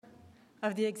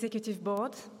of the Executive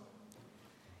Board,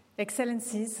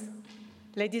 Excellencies,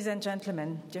 ladies and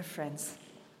gentlemen, dear friends.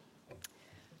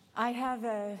 I have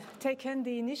taken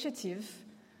the initiative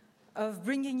of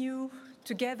bringing you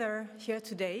together here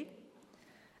today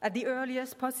at the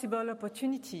earliest possible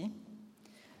opportunity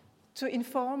to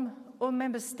inform all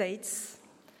member states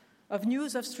of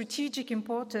news of strategic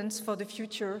importance for the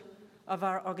future of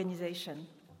our organization.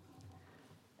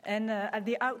 And at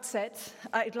the outset,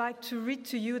 I'd like to read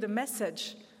to you the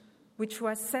message which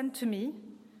was sent to me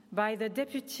by the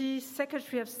Deputy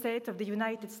Secretary of State of the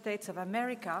United States of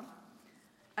America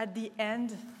at the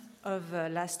end of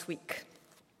last week.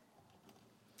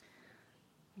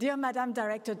 Dear Madam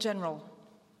Director General,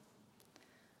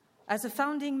 as a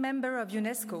founding member of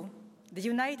UNESCO, the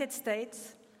United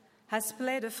States has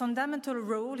played a fundamental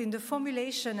role in the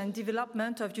formulation and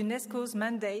development of UNESCO's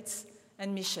mandates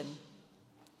and mission.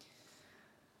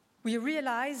 We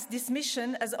realize this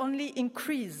mission has only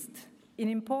increased in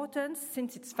importance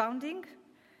since its founding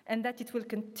and that it will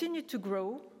continue to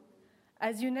grow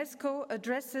as UNESCO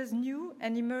addresses new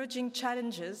and emerging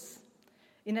challenges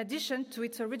in addition to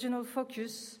its original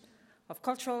focus of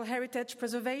cultural heritage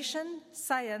preservation,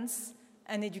 science,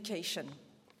 and education.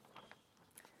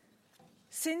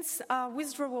 Since our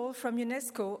withdrawal from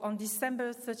UNESCO on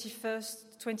December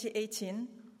 31st, 2018,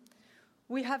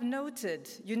 we have noted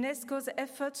UNESCO's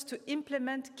efforts to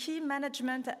implement key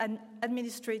management and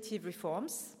administrative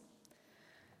reforms,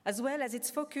 as well as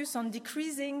its focus on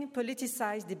decreasing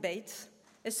politicized debate,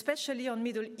 especially on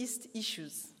Middle East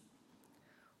issues.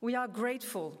 We are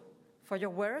grateful for your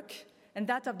work and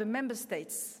that of the member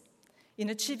states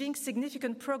in achieving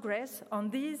significant progress on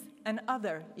these and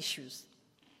other issues.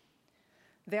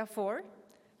 Therefore,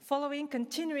 following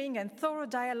continuing and thorough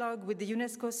dialogue with the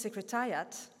UNESCO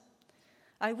Secretariat,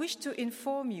 I wish to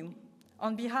inform you,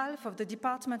 on behalf of the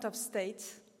Department of State,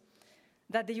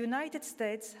 that the United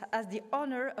States has the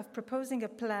honor of proposing a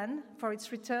plan for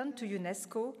its return to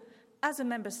UNESCO as a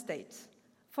member state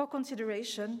for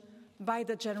consideration by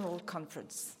the General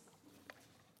Conference.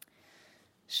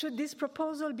 Should this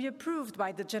proposal be approved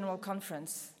by the General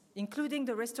Conference, including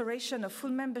the restoration of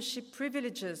full membership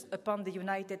privileges upon the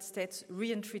United States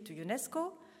re-entry to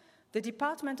UNESCO, the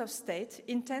Department of State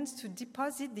intends to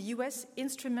deposit the U.S.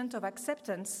 Instrument of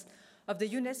Acceptance of the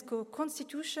UNESCO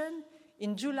Constitution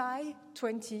in July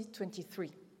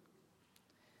 2023.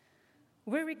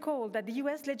 We recall that the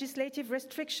U.S. legislative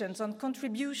restrictions on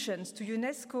contributions to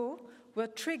UNESCO were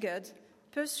triggered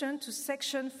pursuant to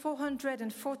Section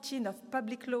 414 of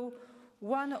Public Law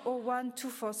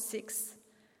 101-246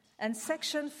 and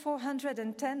Section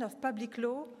 410 of Public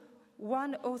Law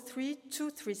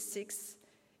 103-236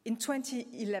 in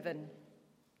 2011.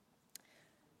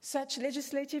 Such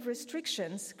legislative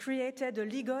restrictions created a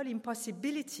legal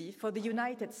impossibility for the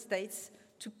United States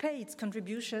to pay its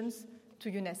contributions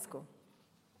to UNESCO.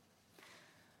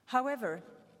 However,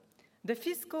 the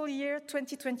Fiscal Year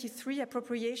 2023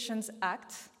 Appropriations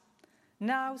Act,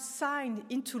 now signed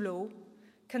into law,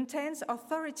 contains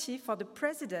authority for the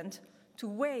President to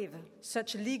waive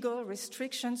such legal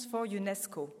restrictions for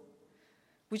UNESCO,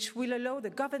 which will allow the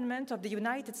government of the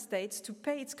United States to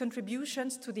pay its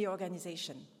contributions to the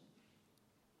organization.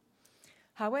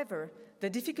 However, the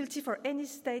difficulty for any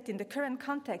state in the current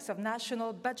context of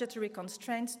national budgetary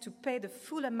constraints to pay the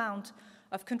full amount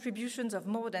of contributions of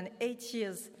more than 8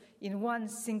 years in one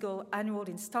single annual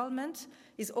installment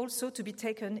is also to be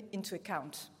taken into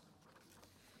account.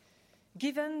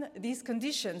 Given these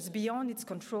conditions beyond its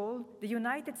control, the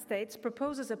United States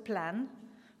proposes a plan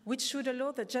which should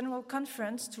allow the General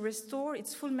Conference to restore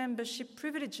its full membership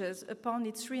privileges upon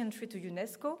its re-entry to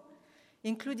UNESCO,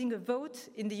 including a vote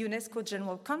in the UNESCO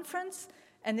General Conference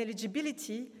and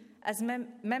eligibility as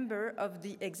member of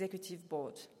the Executive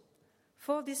Board.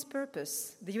 For this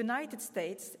purpose, the United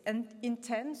States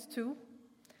intends to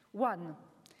 1.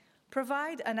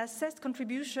 Provide an assessed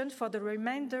contribution for the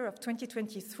remainder of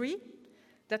 2023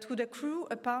 that would accrue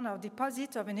upon our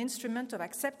deposit of an instrument of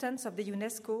acceptance of the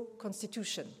UNESCO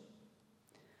Constitution.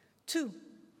 2.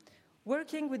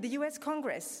 Working with the US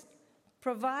Congress,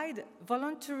 provide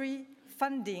voluntary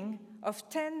funding of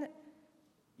 $10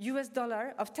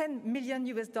 million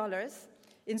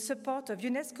in support of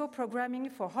UNESCO programming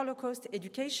for Holocaust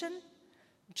education,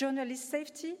 journalist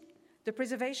safety, the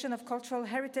preservation of cultural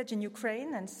heritage in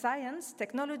Ukraine, and science,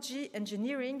 technology,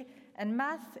 engineering, and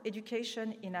math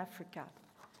education in Africa.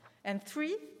 And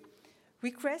 3,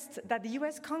 request that the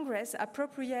US Congress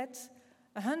appropriate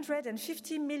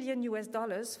 $150 million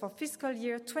for fiscal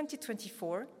year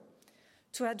 2024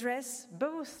 to address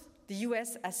both the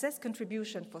US assessed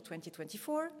contribution for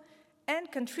 2024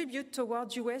 and contribute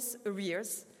toward US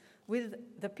arrears with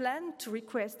the plan to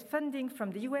request funding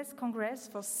from the US Congress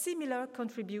for similar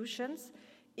contributions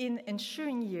in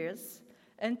ensuing years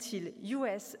until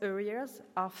US arrears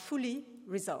are fully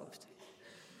resolved.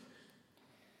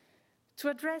 To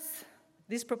address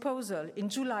this proposal in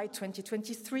July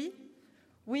 2023,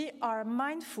 we are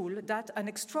mindful that an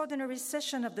extraordinary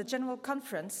session of the General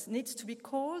Conference needs to be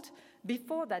called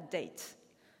before that date,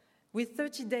 with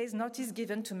 30 days notice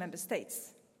given to Member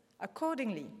States.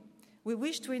 Accordingly, we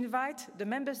wish to invite the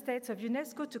Member States of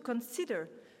UNESCO to consider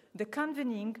the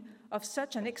convening of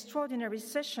such an extraordinary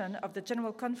session of the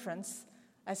General Conference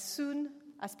as soon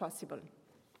as possible.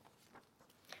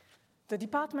 The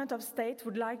Department of State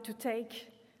would like to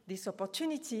take this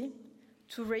opportunity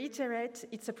to reiterate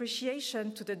its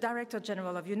appreciation to the Director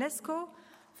General of UNESCO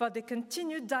for the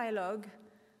continued dialogue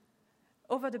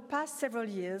over the past several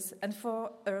years and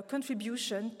for her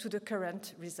contribution to the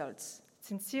current results.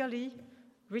 Sincerely,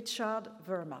 Richard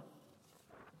Verma.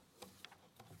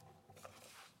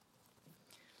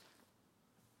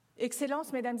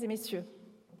 Excellences, Mesdames et Messieurs,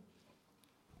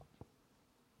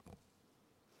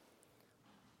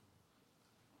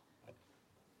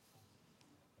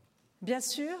 bien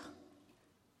sûr,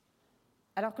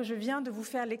 alors que je viens de vous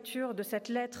faire lecture de cette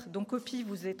lettre dont copie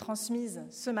vous est transmise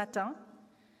ce matin,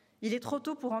 il est trop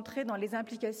tôt pour entrer dans les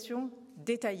implications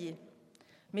détaillées.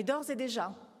 Mais d'ores et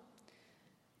déjà,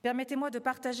 permettez-moi de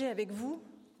partager avec vous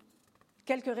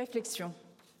quelques réflexions.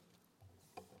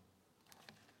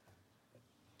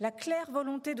 La claire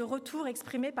volonté de retour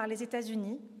exprimée par les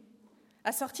États-Unis,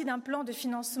 assortie d'un plan de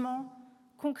financement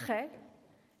concret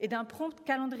et d'un prompt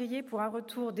calendrier pour un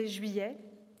retour dès juillet,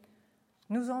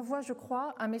 nous envoie, je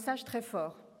crois, un message très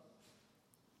fort.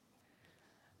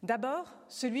 D'abord,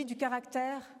 celui du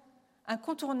caractère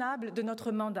incontournable de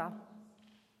notre mandat.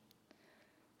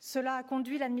 Cela a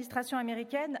conduit l'administration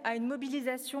américaine à une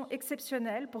mobilisation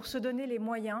exceptionnelle pour se donner les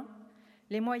moyens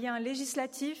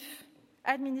législatifs,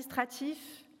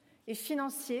 administratifs et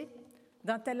financiers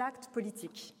d'un tel acte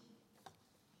politique.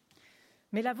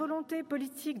 Mais la volonté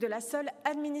politique de la seule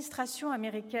administration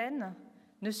américaine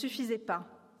ne suffisait pas.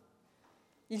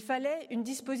 Il fallait une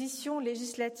disposition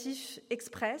législative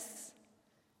express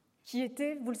qui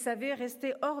était, vous le savez,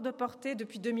 restée hors de portée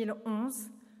depuis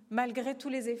 2011, malgré tous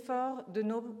les efforts de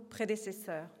nos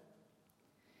prédécesseurs.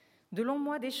 De longs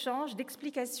mois d'échanges,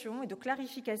 d'explications et de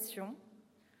clarifications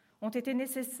ont été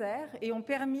nécessaires et ont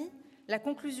permis la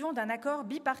conclusion d'un accord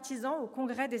bipartisan au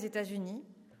Congrès des États-Unis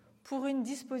pour une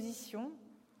disposition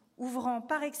ouvrant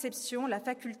par exception la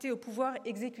faculté au pouvoir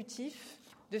exécutif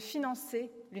de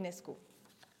financer l'UNESCO.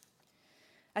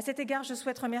 À cet égard, je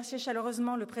souhaite remercier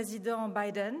chaleureusement le président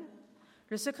Biden,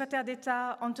 le secrétaire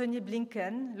d'État Anthony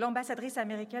Blinken, l'ambassadrice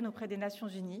américaine auprès des Nations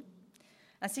Unies,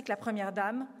 ainsi que la Première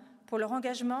Dame, pour leur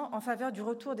engagement en faveur du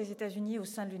retour des États-Unis au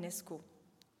sein de l'UNESCO.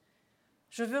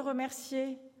 Je veux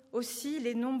remercier aussi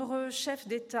les nombreux chefs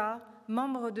d'État,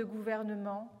 membres de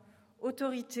gouvernement,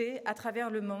 autorités à travers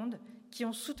le monde qui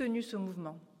ont soutenu ce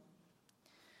mouvement.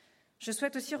 Je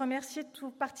souhaite aussi remercier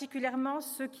tout particulièrement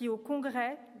ceux qui, au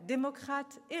Congrès,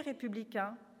 démocrates et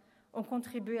républicains, ont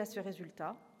contribué à ce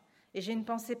résultat. Et j'ai une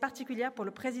pensée particulière pour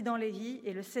le président Leahy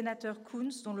et le sénateur Coons,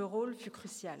 dont le rôle fut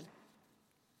crucial.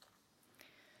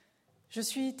 Je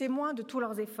suis témoin de tous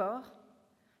leurs efforts,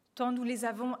 tant nous les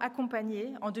avons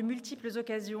accompagnés en de multiples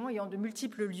occasions et en de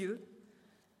multiples lieux,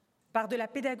 par de la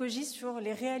pédagogie sur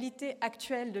les réalités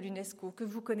actuelles de l'UNESCO que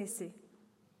vous connaissez.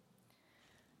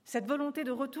 Cette volonté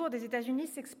de retour des États-Unis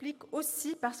s'explique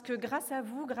aussi parce que grâce à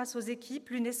vous, grâce aux équipes,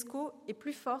 l'UNESCO est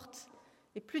plus forte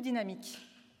et plus dynamique.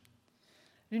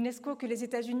 L'UNESCO que les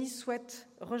États-Unis souhaitent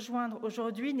rejoindre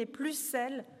aujourd'hui n'est plus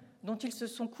celle dont ils se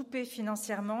sont coupés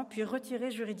financièrement puis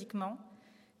retirés juridiquement,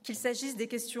 qu'il s'agisse des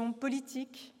questions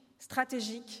politiques,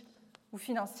 stratégiques ou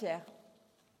financières.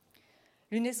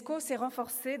 L'UNESCO s'est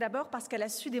renforcée d'abord parce qu'elle a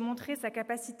su démontrer sa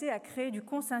capacité à créer du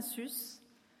consensus,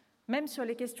 même sur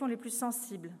les questions les plus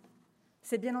sensibles.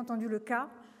 C'est bien entendu le cas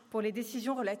pour les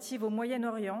décisions relatives au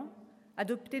Moyen-Orient,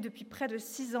 adoptées depuis près de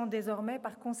 6 ans désormais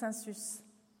par consensus.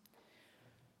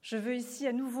 Je veux ici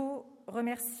à nouveau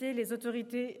remercier les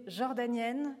autorités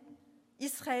jordaniennes,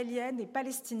 israéliennes et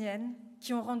palestiniennes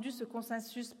qui ont rendu ce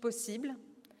consensus possible.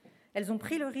 Elles ont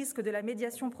pris le risque de la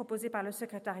médiation proposée par le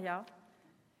secrétariat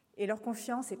et leur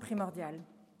confiance est primordiale.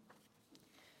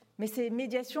 Mais ces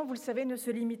médiations, vous le savez, ne se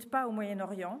limitent pas au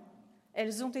Moyen-Orient.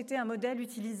 Elles ont été un modèle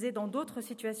utilisé dans d'autres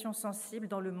situations sensibles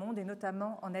dans le monde et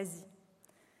notamment en Asie.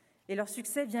 Et leur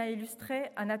succès vient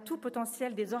illustrer un atout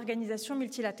potentiel des organisations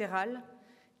multilatérales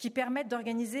qui permettent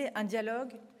d'organiser un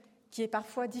dialogue qui est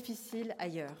parfois difficile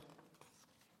ailleurs.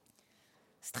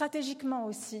 Stratégiquement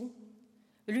aussi,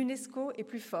 l'UNESCO est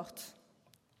plus forte.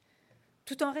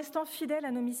 Tout en restant fidèles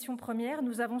à nos missions premières,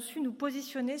 nous avons su nous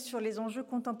positionner sur les enjeux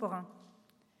contemporains.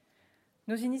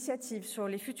 Nos initiatives sur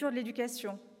les futurs de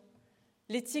l'éducation,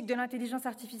 l'éthique de l'intelligence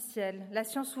artificielle, la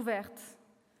science ouverte,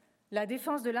 la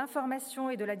défense de l'information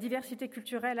et de la diversité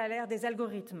culturelle à l'ère des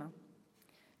algorithmes,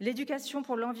 l'éducation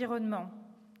pour l'environnement,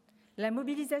 la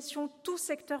mobilisation tous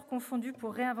secteurs confondus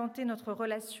pour réinventer notre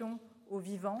relation au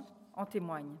vivant en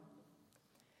témoignent.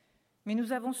 Mais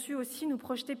nous avons su aussi nous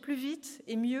projeter plus vite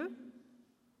et mieux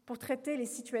pour traiter les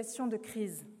situations de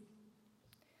crise.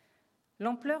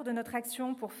 L'ampleur de notre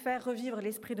action pour faire revivre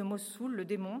l'esprit de Mossoul le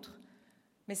démontre,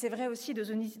 mais c'est vrai aussi de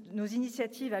nos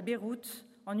initiatives à Beyrouth,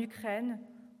 en Ukraine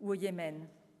ou au Yémen.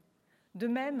 De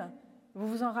même, vous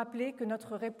vous en rappelez que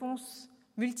notre réponse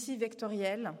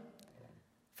multivectorielle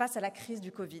face à la crise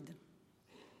du Covid.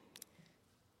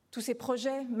 Tous ces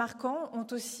projets marquants ont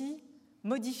aussi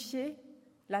modifié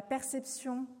la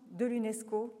perception de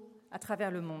l'UNESCO à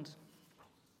travers le monde.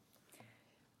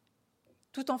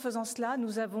 Tout en faisant cela,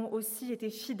 nous avons aussi été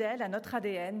fidèles à notre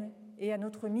ADN et à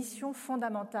notre mission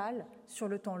fondamentale sur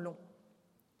le temps long.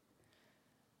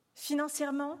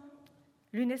 Financièrement,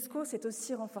 l'UNESCO s'est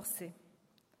aussi renforcée.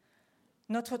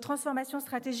 Notre transformation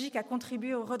stratégique a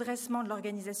contribué au redressement de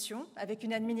l'organisation avec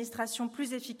une administration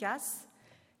plus efficace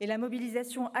et la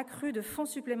mobilisation accrue de fonds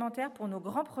supplémentaires pour nos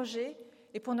grands projets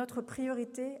et pour notre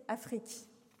priorité Afrique.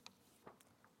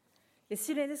 Et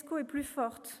si l'UNESCO est plus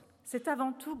forte, c'est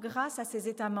avant tout grâce à ses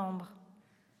États membres.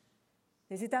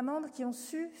 Les États membres qui ont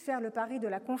su faire le pari de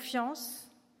la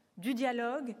confiance, du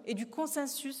dialogue et du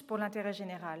consensus pour l'intérêt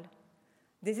général.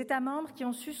 Des États membres qui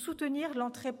ont su soutenir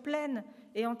l'entrée pleine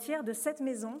et entière de cette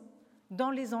maison dans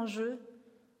les enjeux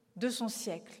de son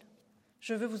siècle.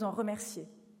 Je veux vous en remercier.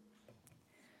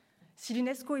 Si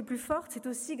l'UNESCO est plus forte, c'est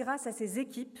aussi grâce à ses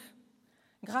équipes,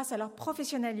 grâce à leur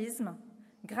professionnalisme,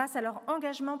 grâce à leur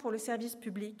engagement pour le service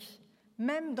public,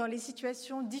 même dans les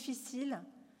situations difficiles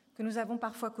que nous avons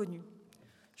parfois connues.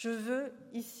 Je veux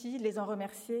ici les en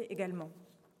remercier également.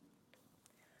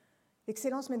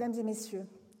 Excellences, Mesdames et Messieurs,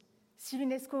 si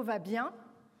l'UNESCO va bien,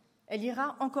 elle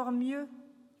ira encore mieux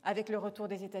avec le retour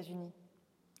des États-Unis.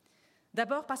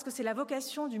 D'abord parce que c'est la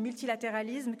vocation du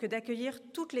multilatéralisme que d'accueillir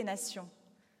toutes les nations,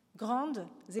 grandes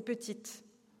et petites.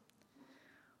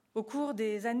 Au cours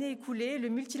des années écoulées, le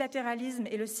multilatéralisme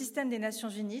et le système des Nations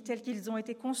Unies, tels qu'ils ont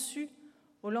été conçus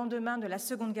au lendemain de la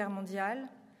Seconde Guerre mondiale,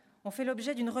 ont fait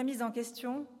l'objet d'une remise en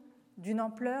question d'une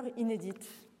ampleur inédite.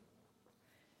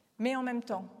 Mais en même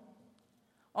temps,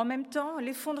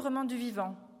 l'effondrement du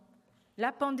vivant,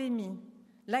 la pandémie,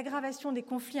 l'aggravation des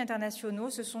conflits internationaux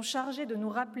se sont chargés de nous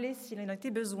rappeler, s'il en était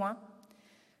besoin,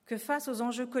 que face aux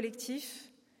enjeux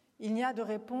collectifs, il n'y a de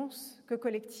réponse que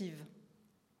collective.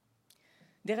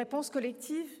 Des réponses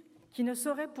collectives qui ne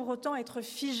sauraient pour autant être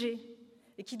figées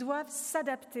et qui doivent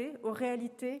s'adapter aux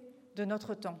réalités de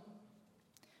notre temps.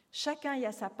 Chacun y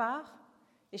a sa part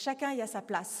et chacun y a sa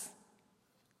place.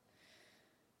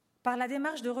 Par la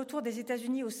démarche de retour des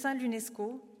États-Unis au sein de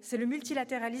l'UNESCO, c'est le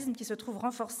multilatéralisme qui se trouve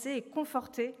renforcé et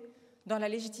conforté dans la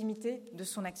légitimité de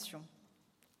son action.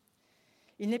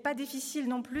 Il n'est pas difficile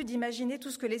non plus d'imaginer tout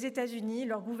ce que les États-Unis,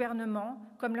 leur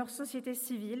gouvernement, comme leur société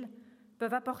civile,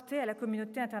 peuvent apporter à la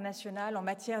communauté internationale en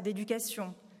matière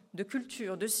d'éducation, de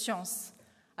culture, de sciences,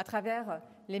 à travers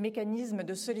les mécanismes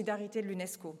de solidarité de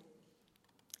l'UNESCO.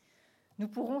 Nous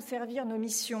pourrons servir nos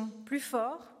missions plus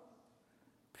fort,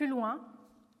 plus loin,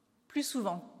 plus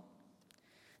souvent.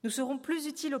 Nous serons plus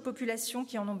utiles aux populations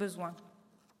qui en ont besoin.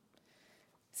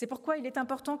 C'est pourquoi il est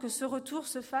important que ce retour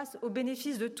se fasse au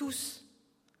bénéfice de tous,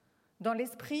 dans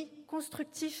l'esprit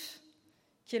constructif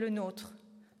qui est le nôtre,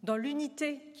 dans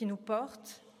l'unité qui nous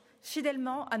porte,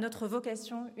 fidèlement à notre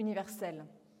vocation universelle.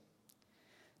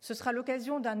 Ce sera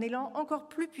l'occasion d'un élan encore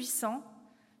plus puissant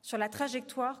sur la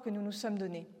trajectoire que nous nous sommes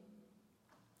donnée.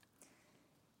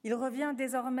 Il revient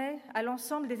désormais à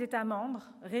l'ensemble des États membres,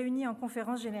 réunis en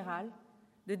conférence générale,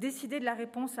 de décider de la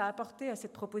réponse à apporter à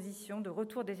cette proposition de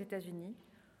retour des États-Unis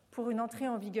pour une entrée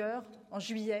en vigueur en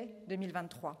juillet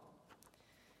 2023.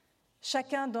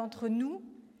 Chacun d'entre nous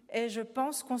est, je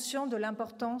pense, conscient de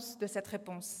l'importance de cette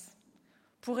réponse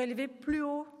pour élever plus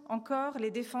haut encore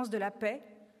les défenses de la paix,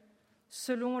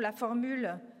 selon la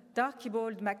formule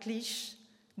d'Archibald MacLeish,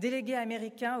 délégué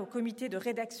américain au comité de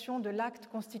rédaction de l'acte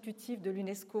constitutif de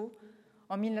l'UNESCO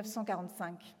en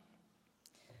 1945.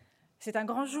 C'est un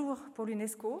grand jour pour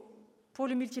l'UNESCO, pour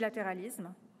le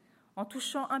multilatéralisme. En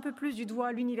touchant un peu plus du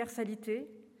doigt l'universalité,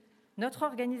 notre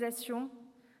organisation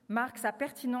marque sa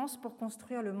pertinence pour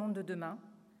construire le monde de demain.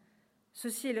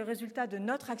 Ceci est le résultat de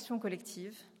notre action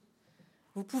collective.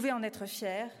 Vous pouvez en être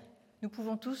fiers, nous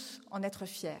pouvons tous en être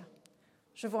fiers.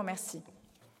 Je vous remercie.